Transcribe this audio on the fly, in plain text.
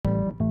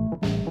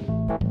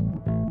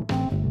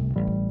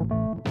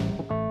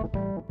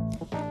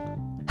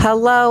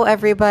Hello,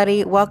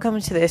 everybody. Welcome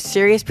to the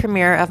series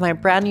premiere of my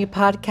brand new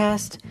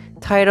podcast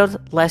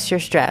titled Less Your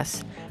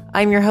Stress.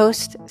 I'm your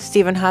host,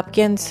 Stephen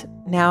Hopkins.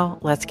 Now,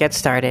 let's get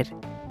started.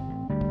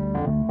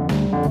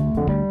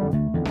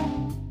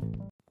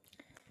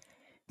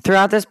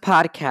 Throughout this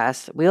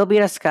podcast, we'll be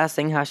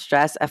discussing how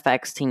stress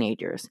affects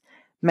teenagers.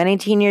 Many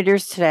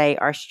teenagers today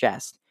are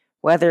stressed.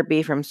 Whether it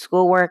be from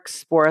schoolwork,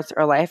 sports,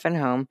 or life at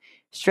home,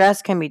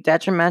 stress can be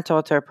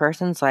detrimental to a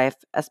person's life,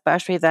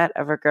 especially that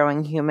of a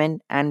growing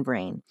human and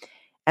brain.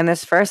 In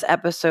this first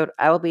episode,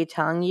 I will be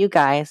telling you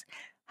guys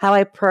how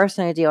I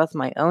personally deal with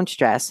my own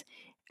stress,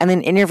 and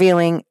then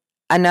interviewing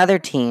another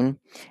teen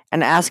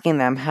and asking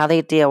them how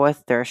they deal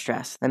with their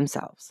stress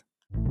themselves.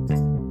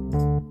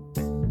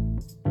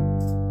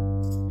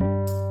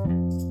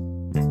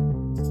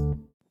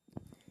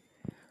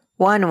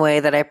 One way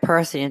that I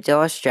personally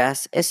deal with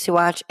stress is to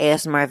watch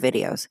ASMR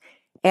videos.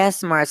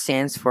 ASMR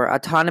stands for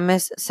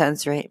Autonomous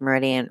Sensory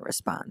Meridian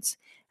Response,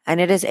 and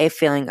it is a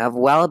feeling of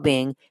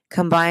well-being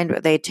combined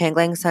with a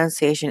tingling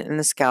sensation in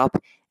the scalp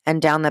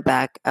and down the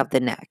back of the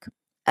neck,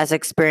 as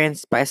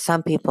experienced by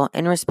some people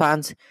in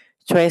response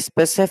to a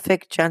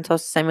specific gentle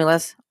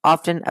stimulus,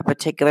 often a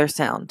particular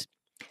sound.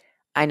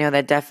 I know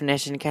that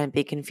definition can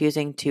be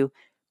confusing to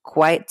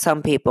quite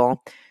some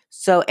people,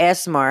 so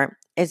ASMR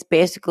is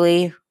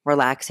basically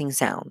relaxing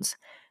sounds.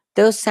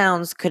 Those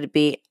sounds could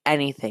be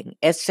anything.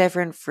 It's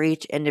different for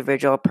each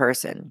individual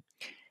person.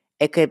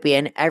 It could be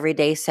an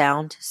everyday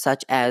sound,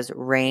 such as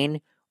rain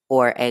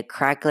or a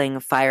crackling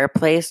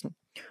fireplace,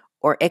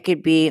 or it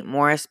could be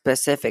more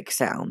specific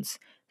sounds,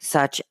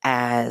 such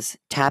as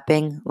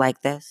tapping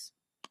like this,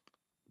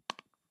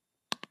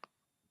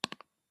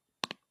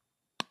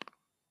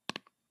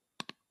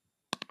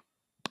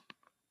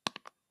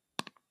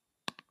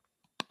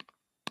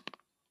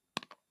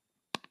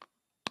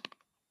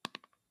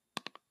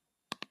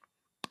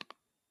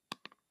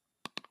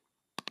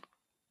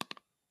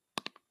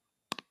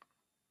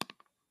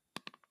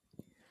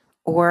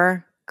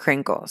 or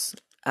crinkles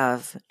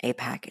of a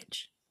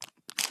package.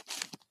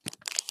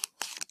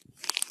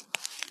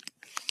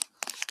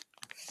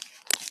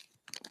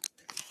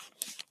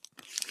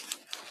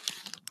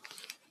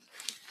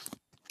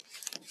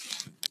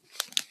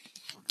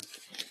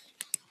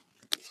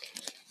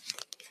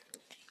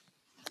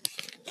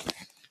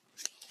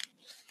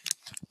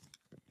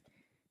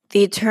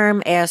 The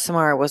term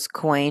ASMR was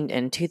coined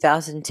in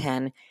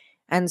 2010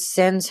 and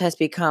since has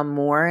become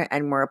more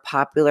and more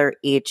popular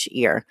each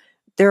year.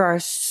 There are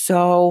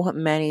so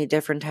many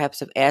different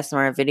types of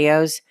ASMR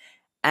videos,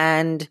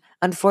 and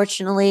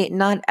unfortunately,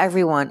 not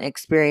everyone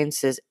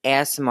experiences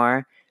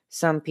ASMR.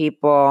 Some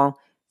people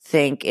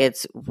think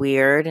it's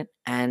weird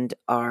and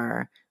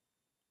are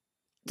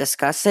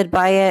disgusted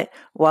by it,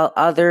 while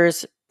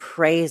others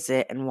praise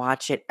it and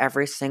watch it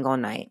every single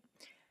night.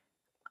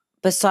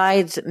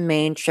 Besides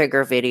main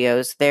trigger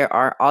videos, there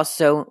are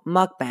also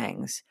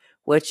mukbangs,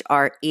 which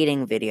are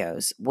eating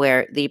videos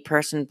where the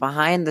person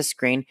behind the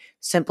screen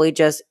simply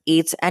just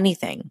eats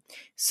anything,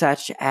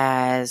 such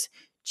as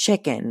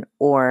chicken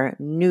or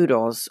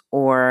noodles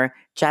or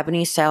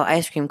Japanese style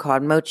ice cream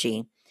called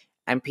mochi,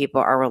 and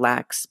people are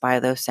relaxed by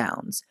those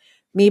sounds.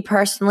 Me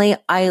personally,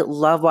 I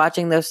love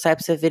watching those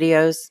types of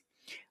videos,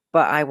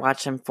 but I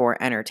watch them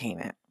for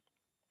entertainment.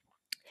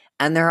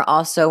 And there are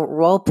also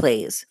role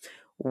plays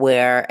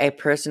where a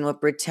person will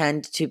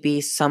pretend to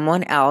be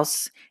someone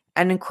else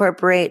and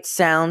incorporate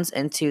sounds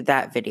into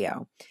that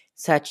video,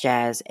 such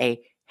as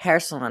a hair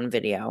salon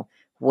video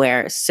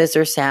where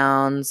scissor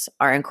sounds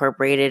are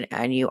incorporated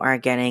and you are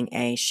getting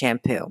a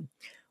shampoo,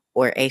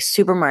 or a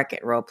supermarket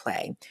role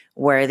play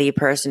where the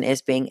person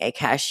is being a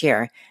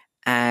cashier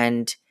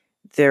and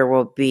there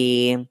will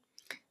be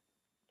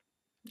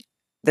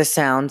the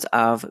sounds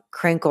of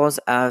crinkles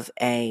of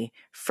a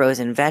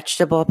frozen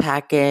vegetable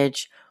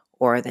package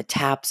or the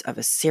taps of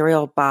a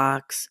cereal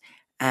box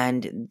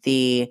and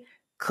the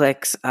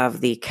clicks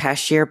of the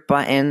cashier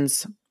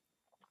buttons.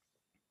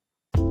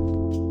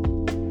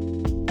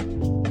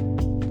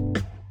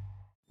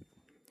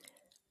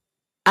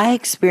 I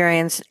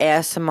experienced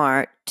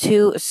ASMR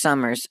 2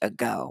 summers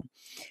ago.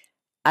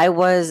 I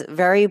was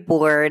very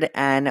bored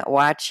and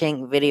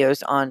watching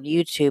videos on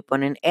YouTube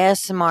when an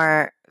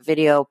ASMR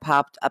video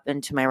popped up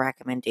into my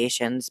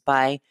recommendations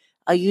by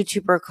a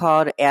YouTuber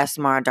called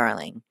ASMR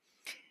Darling.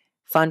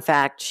 Fun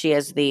fact, she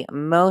is the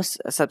most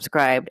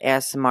subscribed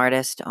ASMR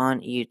artist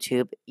on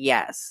YouTube.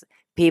 Yes,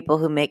 people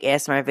who make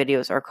ASMR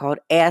videos are called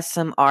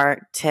ASMR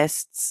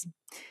artists.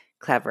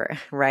 Clever,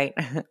 right?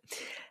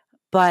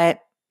 But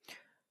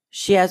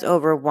she has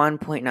over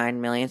 1.9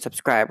 million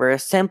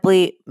subscribers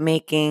simply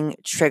making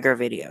trigger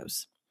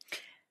videos.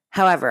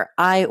 However,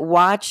 I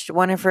watched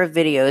one of her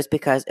videos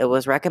because it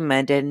was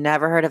recommended,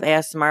 never heard of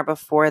ASMR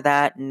before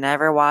that,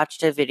 never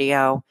watched a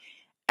video,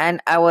 and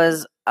I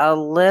was a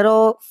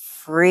little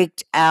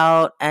freaked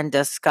out and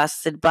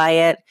disgusted by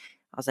it.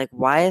 I was like,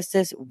 why is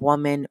this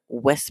woman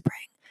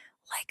whispering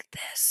like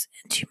this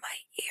into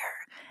my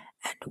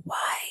ear? And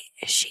why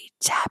is she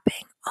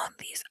tapping on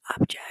these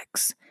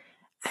objects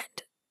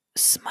and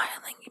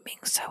smiling and being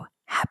so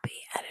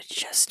happy that it's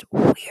just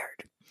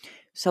weird.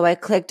 So I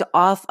clicked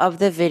off of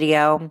the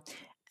video,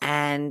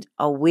 and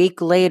a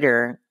week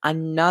later,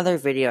 another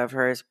video of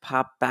hers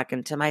popped back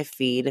into my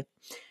feed.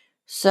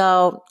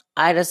 So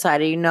I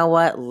decided, you know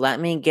what? Let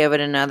me give it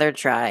another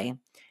try.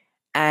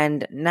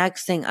 And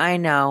next thing I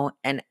know,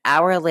 an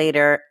hour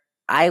later,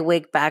 I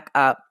wake back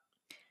up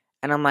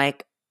and I'm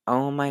like,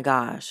 oh my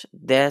gosh,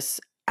 this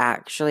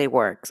actually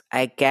works.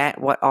 I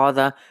get what all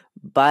the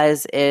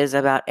buzz is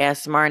about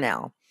ASMR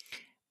now.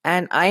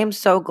 And I am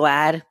so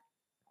glad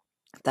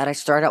that I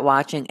started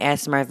watching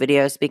ASMR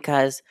videos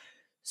because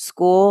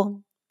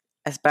school,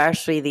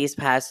 especially these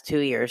past 2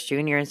 years,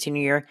 junior and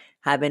senior year,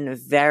 have been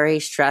very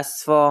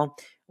stressful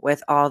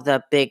with all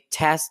the big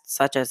tests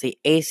such as the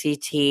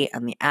ACT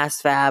and the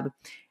ASVAB,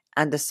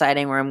 and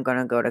deciding where I'm going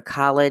to go to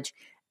college,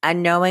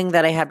 and knowing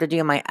that I have to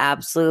do my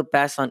absolute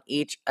best on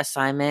each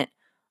assignment,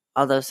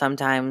 although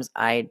sometimes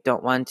I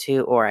don't want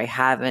to, or I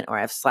haven't, or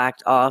I've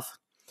slacked off.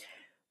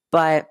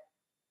 But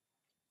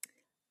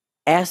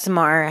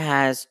ASMR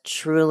has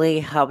truly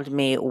helped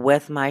me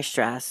with my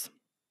stress,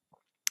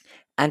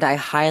 and I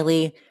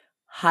highly,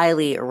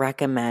 highly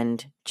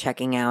recommend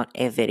checking out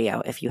a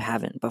video if you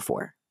haven't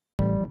before.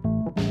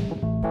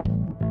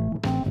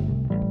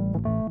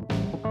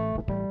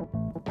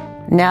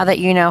 Now that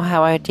you know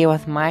how I deal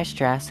with my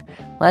stress,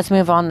 let's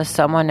move on to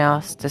someone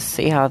else to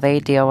see how they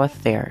deal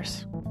with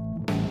theirs.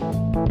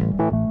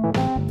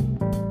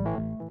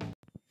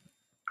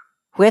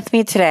 With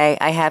me today,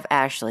 I have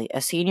Ashley,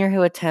 a senior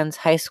who attends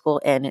high school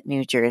in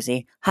New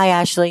Jersey. Hi,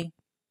 Ashley.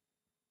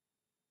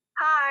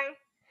 Hi.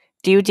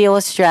 Do you deal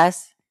with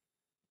stress?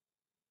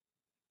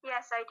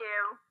 Yes, I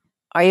do.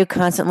 Are you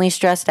constantly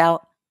stressed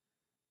out?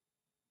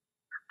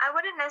 I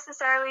wouldn't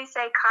necessarily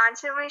say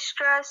constantly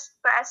stressed,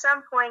 but at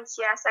some points,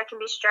 yes, I can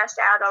be stressed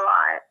out a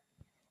lot.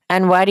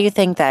 And why do you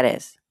think that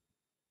is?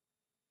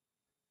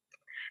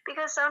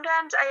 Because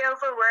sometimes I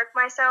overwork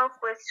myself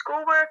with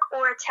schoolwork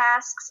or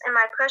tasks in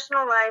my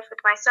personal life with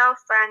myself,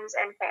 friends,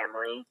 and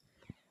family.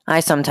 I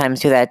sometimes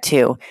do that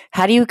too.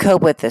 How do you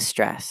cope with this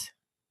stress?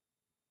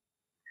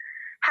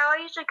 How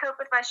I usually cope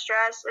with my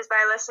stress is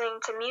by listening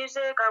to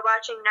music or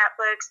watching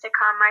Netflix to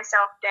calm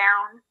myself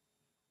down.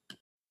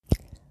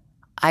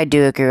 I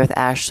do agree with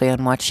Ashley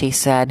on what she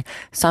said.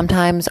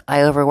 Sometimes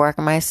I overwork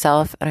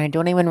myself and I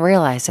don't even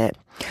realize it.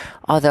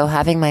 Although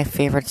having my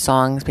favorite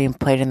songs being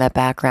played in the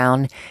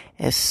background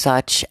is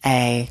such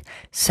a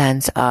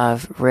sense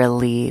of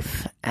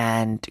relief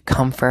and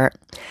comfort.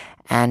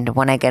 And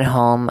when I get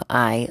home,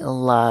 I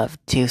love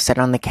to sit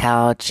on the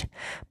couch,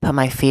 put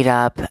my feet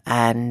up,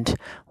 and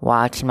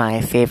watch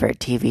my favorite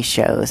TV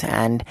shows.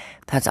 And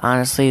that's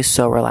honestly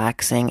so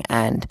relaxing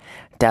and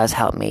does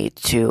help me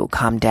to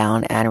calm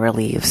down and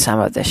relieve some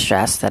of the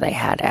stress that I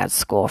had at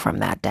school from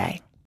that day.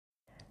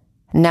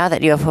 Now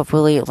that you have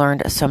hopefully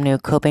learned some new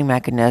coping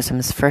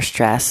mechanisms for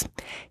stress,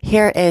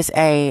 here is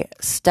a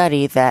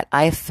study that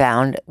I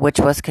found which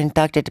was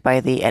conducted by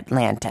The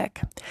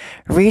Atlantic.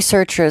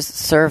 Researchers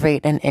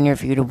surveyed and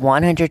interviewed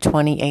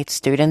 128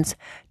 students,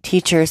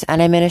 teachers,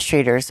 and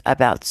administrators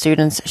about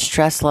students'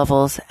 stress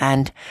levels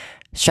and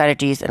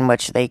strategies in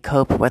which they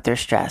cope with their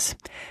stress.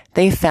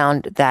 They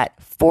found that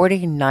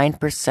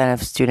 49%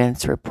 of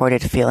students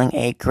reported feeling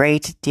a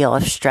great deal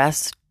of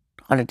stress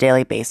on a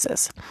daily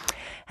basis.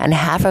 And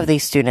half of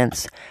these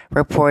students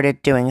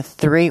reported doing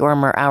 3 or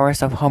more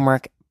hours of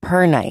homework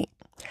per night.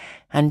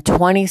 And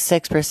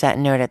 26%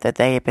 noted that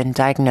they had been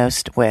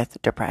diagnosed with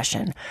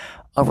depression,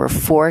 over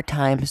 4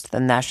 times the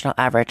national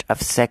average of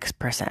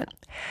 6%.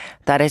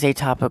 That is a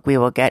topic we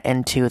will get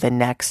into the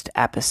next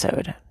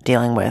episode,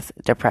 dealing with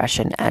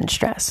depression and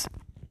stress.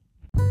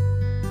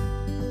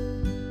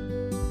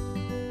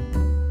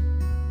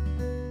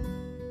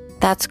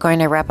 That's going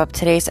to wrap up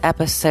today's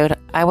episode.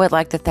 I would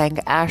like to thank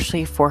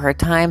Ashley for her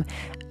time,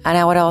 and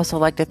I would also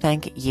like to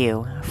thank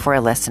you for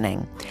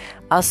listening.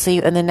 I'll see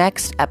you in the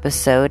next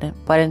episode,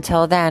 but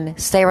until then,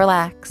 stay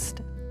relaxed.